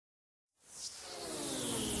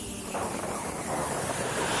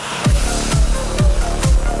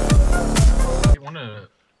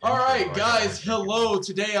Alright guys, hello!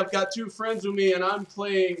 Today I've got two friends with me and I'm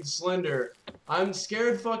playing Slender. I'm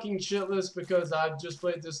scared fucking shitless because I've just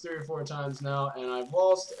played this 3 or 4 times now and I've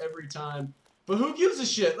lost every time. But who gives a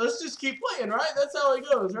shit? Let's just keep playing, right? That's how it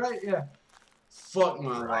goes, right? Yeah. Fuck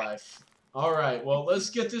my life. Alright, well let's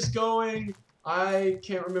get this going. I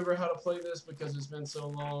can't remember how to play this because it's been so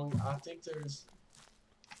long. I think there's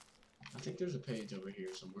a page over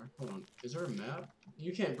here somewhere. Hold on. Is there a map?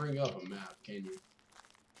 You can't bring up a map, can you?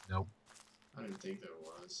 Nope. I didn't think there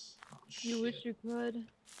was. Oh, shit. You wish you could.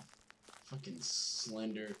 Fucking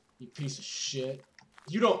Slender. You piece of shit.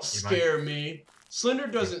 You don't scare me. Slender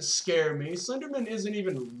doesn't scare me. Slenderman isn't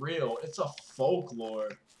even real. It's a folklore.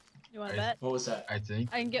 You want to bet? What was that? I think.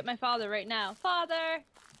 I can get my father right now. Father!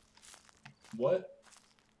 What?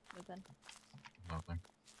 Nothing. Nothing.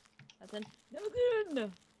 Nothing.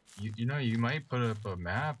 Nothing! You know, you might put up a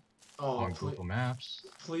map on Please, Google Maps.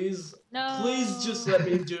 please, No. please just let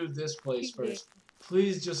me do this place first.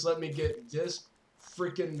 Please just let me get this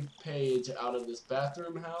freaking page out of this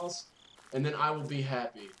bathroom house, and then I will be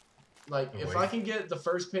happy. Like, if I can get the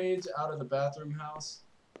first page out of the bathroom house,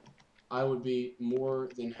 I would be more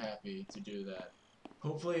than happy to do that.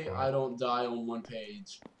 Hopefully, I don't die on one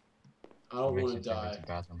page. I don't want to die.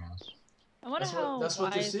 Bathroom house. I wonder That's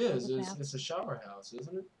what this is. It's It's a shower house,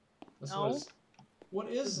 isn't it? That's no. what it's... What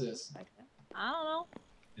is this? I don't know.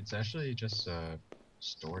 It's actually just a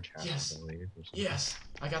storage house, Yes. I believe. Or something. Yes,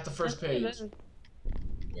 I got the first Let's do page. this.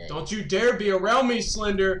 Yeah. Don't you dare be around me,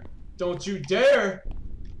 Slender! Don't you dare!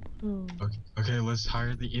 Okay, let's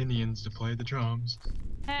hire the Indians to play the drums.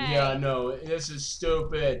 Hey. Yeah, no, this is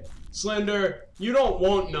stupid. Slender, you don't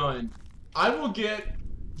want none. I will get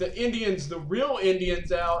the Indians, the real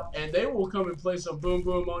Indians out, and they will come and play some boom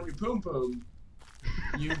boom on your poom poom.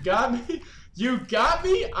 You got me? You got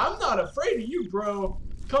me? I'm not afraid of you, bro.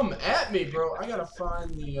 Come at me, bro. I gotta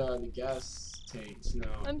find the gas tanks now.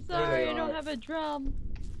 I'm There sorry, they I don't are. have a drum.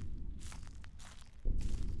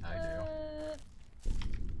 I do.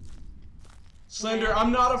 Slender,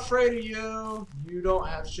 I'm not afraid of you. You don't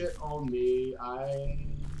have shit on me. I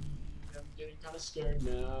am getting kind of scared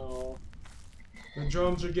now. The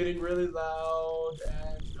drums are getting really loud,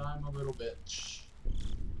 and I'm a little bitch.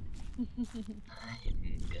 I'm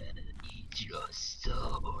gonna eat your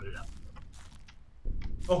soul.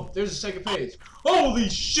 Oh, there's a second page. Holy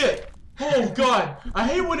shit! Oh god! I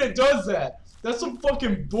hate when it does that. That's some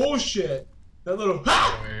fucking bullshit. That little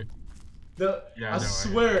ha! I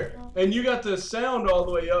swear. And you got the sound all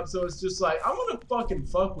the way up, so it's just like, I'm gonna fucking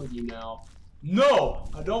fuck with you now. No!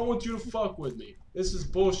 I don't want you to fuck with me. This is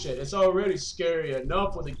bullshit. It's already scary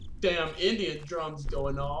enough with the damn Indian drums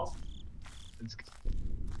going off.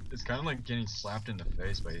 It's kind of like getting slapped in the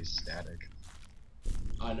face by static.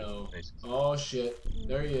 I know. Basically. Oh shit.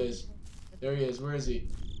 There he is. There he is. Where is he?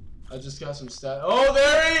 I just got some stat. Oh,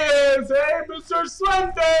 there he is! Hey, Mr.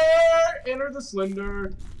 Slender! Enter the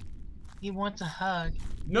Slender. He wants a hug.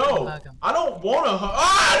 No, Hug him. I don't want to hug.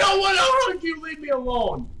 I don't want to hug you. Leave me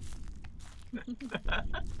alone.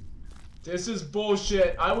 This is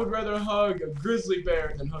bullshit. I would rather hug a grizzly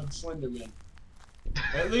bear than hug Slenderman.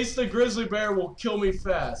 At least the grizzly bear will kill me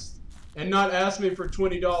fast and not ask me for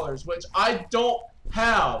 $20, which I don't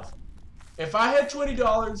have. If I had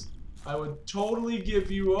 $20, I would totally give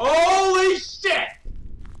you. Holy shit!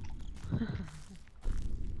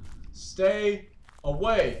 Stay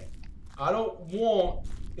away. I don't want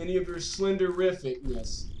any of your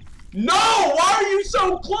slenderificness. No! Why are you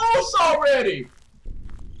so close already?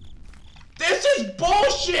 This is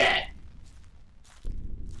bullshit!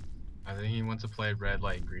 I think he wants to play red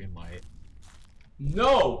light, green light.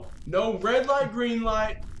 No! No red light, green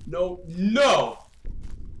light. No, no!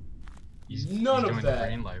 He's None of doing that.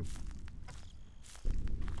 Green light.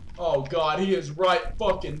 Oh god, he is right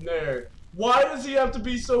fucking there. Why does he have to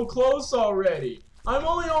be so close already? I'm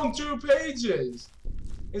only on 2 pages.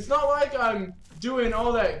 It's not like I'm doing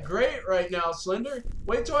all that great right now, Slender.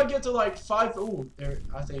 Wait till I get to like 5. Ooh, there,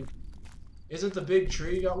 I think. Isn't the big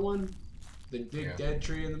tree got one? The big dead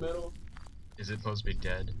tree in the middle? Is it supposed to be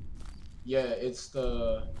dead? Yeah, it's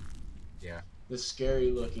the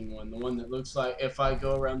scary looking one. The one that looks like if I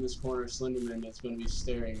go around this corner, Slenderman, it's gonna be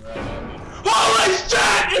staring right at me. Holy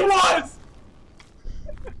shit! It was!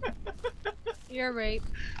 You're right.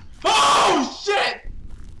 Oh shit!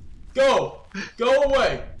 Go! Go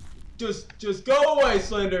away! Just go away,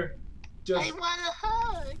 Slender. Just I want a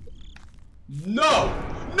hug. No!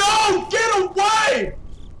 No! Get away!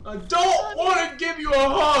 I don't want to give you a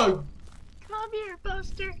hug! Come here,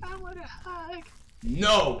 Buster. I want a hug.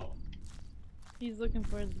 No! He's looking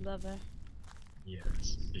for his lover.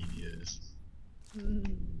 Yes, he is.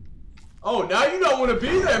 Oh, now you don't want to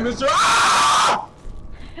be there, Mr. Ah!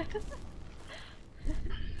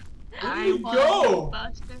 Where you go?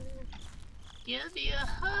 Buster. Give me a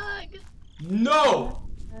hug. No!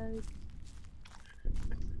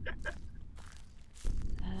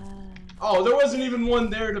 Oh, there wasn't even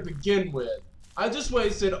one there to begin with. I just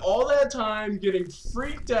wasted all that time getting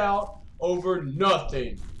freaked out over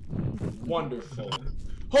nothing. Wonderful.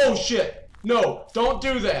 Oh shit! No, don't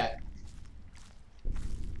do that!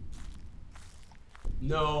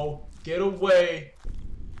 No, get away.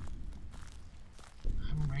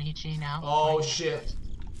 I'm reaching out. Oh for you. shit.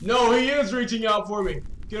 No, he is reaching out for me.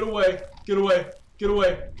 Get away, get away, get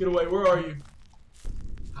away, get away. Where are you?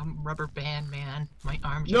 I'm rubber band man. My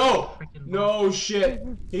arms No! are freaking No shit.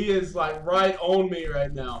 He is like right on me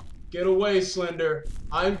right now. Get away, Slender.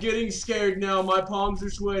 I'm getting scared now. My palms are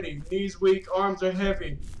sweaty. Knees weak, arms are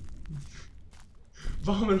heavy.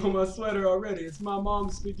 Vomit on my sweater already. It's my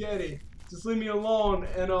mom's spaghetti. Just leave me alone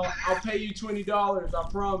and I'll pay you $20, I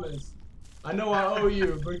promise. I know I owe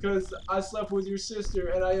you because I slept with your sister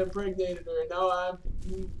and I impregnated her and now I'm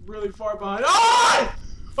really far behind. Oh!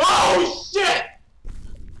 Oh shit!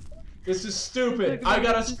 This is stupid. I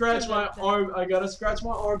gotta scratch my arm. I gotta scratch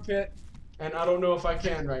my armpit, and I don't know if I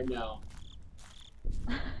can right now.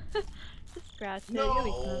 Just scratch it. No.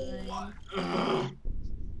 You'll be fine.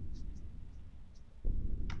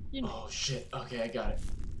 You know. Oh shit. Okay, I got it.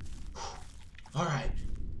 All right.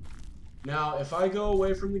 Now, if I go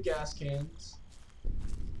away from the gas cans.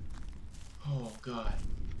 Oh god.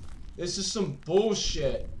 This is some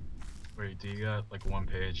bullshit. Wait, do you got like one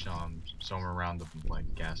page somewhere around the like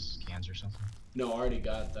gas cans or something? No, I already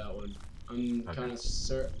got that one. I'm Okay. kind of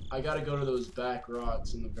I gotta go to those back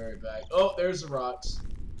rocks in the very back. Oh, there's the rocks.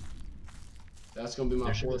 That's gonna be my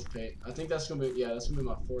There should be- fourth page. I think that's gonna be, yeah, that's gonna be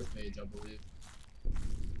my fourth page, I believe.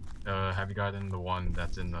 Have you gotten the one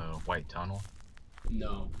that's in the white tunnel?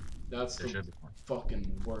 No, that's There the should be one.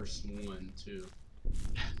 fucking worst one too.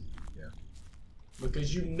 Yeah.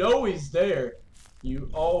 Because you know he's there.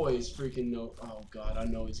 You always freaking know. Oh god, I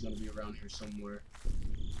know he's gonna be around here somewhere.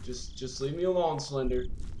 Just leave me alone, Slender.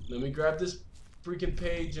 Let me grab this freaking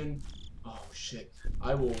page and. Oh shit,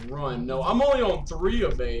 I will run. No, I'm only on 3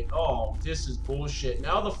 of 8. Oh, this is bullshit.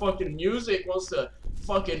 Now the fucking music wants to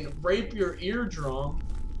fucking rape your eardrum.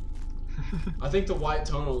 I think the white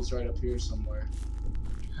tunnel is right up here somewhere.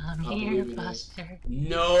 Come I here, believe it is. Buster.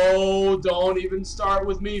 No, don't even start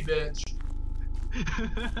with me, bitch.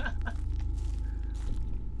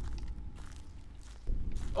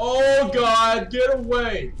 Oh god, get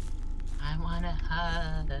away. I want a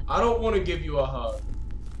hug. I don't want to give you a hug.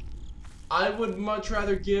 I would much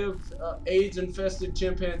rather give AIDS-infested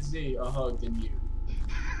chimpanzee a hug than you.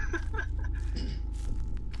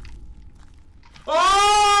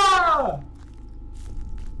 Ah!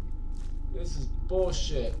 This is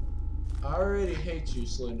bullshit. I already hate you,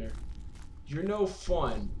 Slender. You're no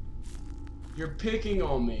fun. You're picking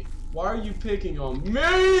on me. Why are you picking on me?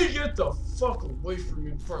 Get the fuck away from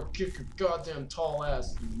me before I kick your goddamn tall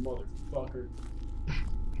ass, you motherfucker.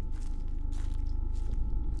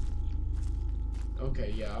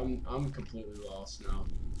 Okay, yeah, I'm completely lost now.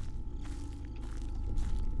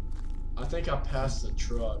 I think I passed the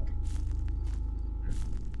truck.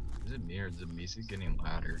 Is it me or is the music getting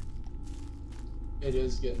louder? It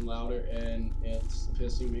is getting louder and it's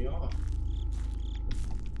pissing me off.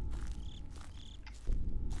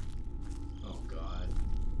 Oh god.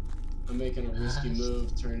 I'm making a risky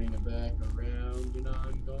move, turning it back around, and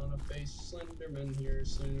I'm gonna face Slenderman here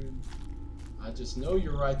soon. I just know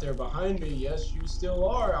you're right there behind me. Yes, you still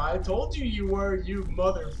are. I told you you were, you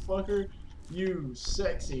motherfucker. You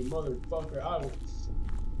sexy motherfucker.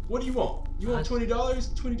 What do you want? You want $20?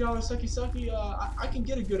 $20 sucky sucky? I can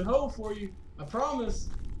get a good hoe for you. I promise.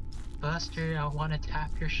 Buster, I want to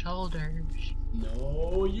tap your shoulders.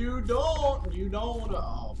 No, you don't. You don't want to.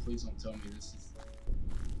 Oh, please don't tell me this is.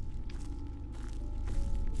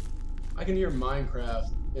 I can hear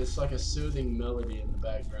Minecraft. It's like a soothing melody in the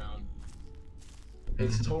background.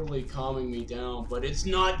 It's totally calming me down, but it's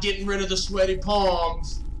not getting rid of the sweaty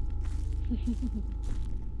palms.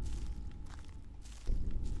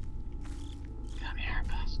 Come here,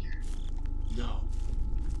 Buster. No.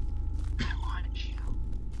 I want you.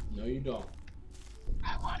 No, you don't.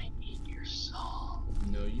 I want to eat your soul.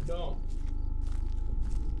 No, you don't.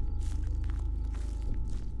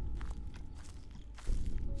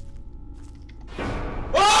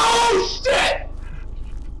 Oh, shit!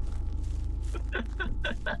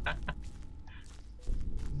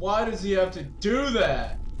 Why does he have to do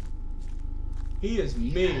that? He is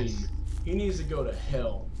mean. He needs to go to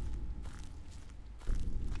hell.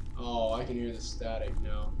 Oh, I can hear the static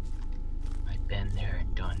now. been there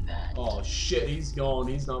and done that. Oh shit, he's gone.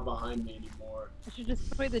 He's not behind me anymore. I should just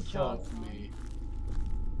play the Jaws Fuck song. me.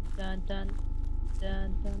 Dun dun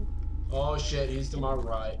dun dun. Oh shit, he's to my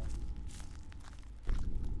right.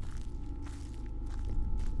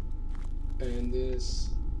 And this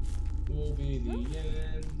will be the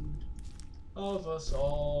end of us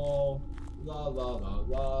all. La la la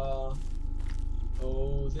la.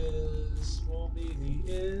 Oh, this will be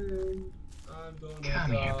the end. I'm gonna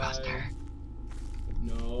Come die. here, Buster.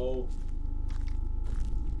 No.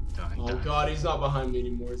 Dun, Oh dun, god, he's not behind me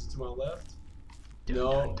anymore. Is he to my left? dun,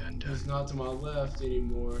 No, dun, dun, dun. he's not to my left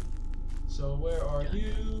anymore. So where are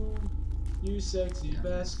you, you sexy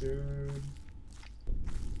bastard?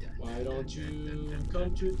 Dun, Why dun, don't dun, you dun, dun, come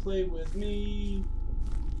dun. to play with me?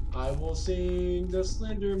 I will sing the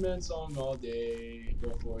Slender Man song all day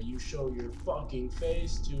before you show your fucking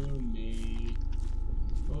face to me.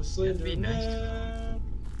 Oh Slender be nice to Man,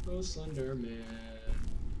 oh Slender Man.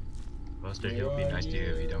 Buster, Where he'll be are nice to you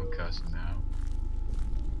if you don't you? cuss him out.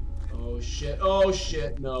 Oh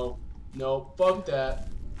shit, no. No, fuck that.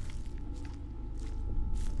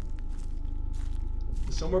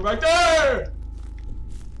 There's somewhere back there!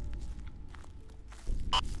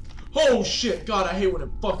 Oh shit, god, I hate when it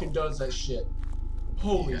fucking does that shit.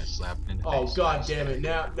 Holy You got slapped in the Oh face. god Nice. damn it,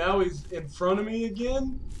 now he's in front of me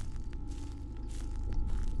again?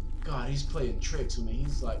 God, he's playing tricks with me.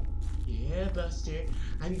 He's like, yeah, Buster,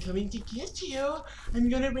 I'm coming to get you. I'm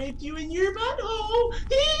gonna rape you in your butthole.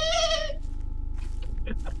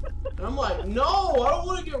 And I'm like, no, I don't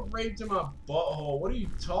want to get raped in my butthole. What are you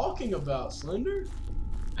talking about, Slender?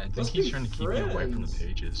 I think Let's he's be trying to keep you away from the friends.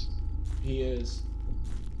 pages. He is.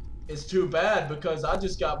 It's too bad because I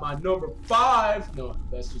just got my number 5. No,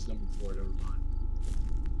 that's just number 4. Never mind.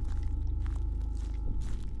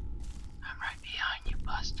 I'm right behind you,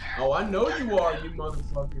 Buster. Oh, I know you are, you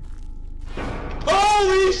motherfucker.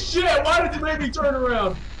 Holy shit! Why did you make me turn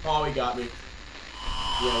around? Oh, he got me.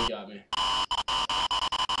 Yeah, he got me.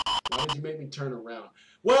 Why did you make me turn around?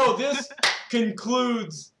 Well, this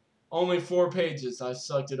concludes only 4 pages. I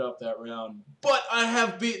sucked it up that round. But I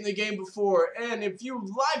have beaten the game before. And if you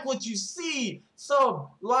like what you see, sub,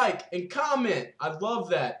 like, and comment. I love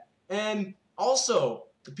that. And also,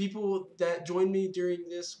 the people that joined me during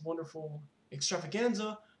this wonderful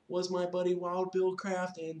extravaganza was my buddy Wild Bill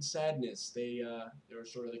Craft and Sadness. They were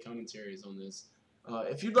sort of the commentaries on this.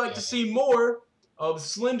 If you'd like to see more of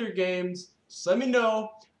Slender games, just let me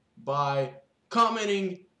know by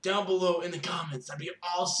commenting down below in the comments. That'd be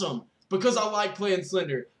awesome. Because I like playing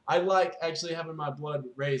Slender. I like actually having my blood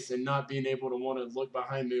race and not being able to want to look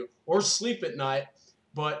behind me or sleep at night.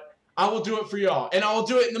 But I will do it for y'all. And I will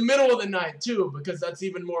do it in the middle of the night too, because that's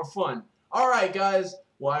even more fun. Alright guys,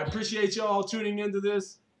 well I appreciate y'all tuning into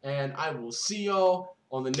this. And I will see y'all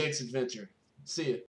on the next adventure. See ya.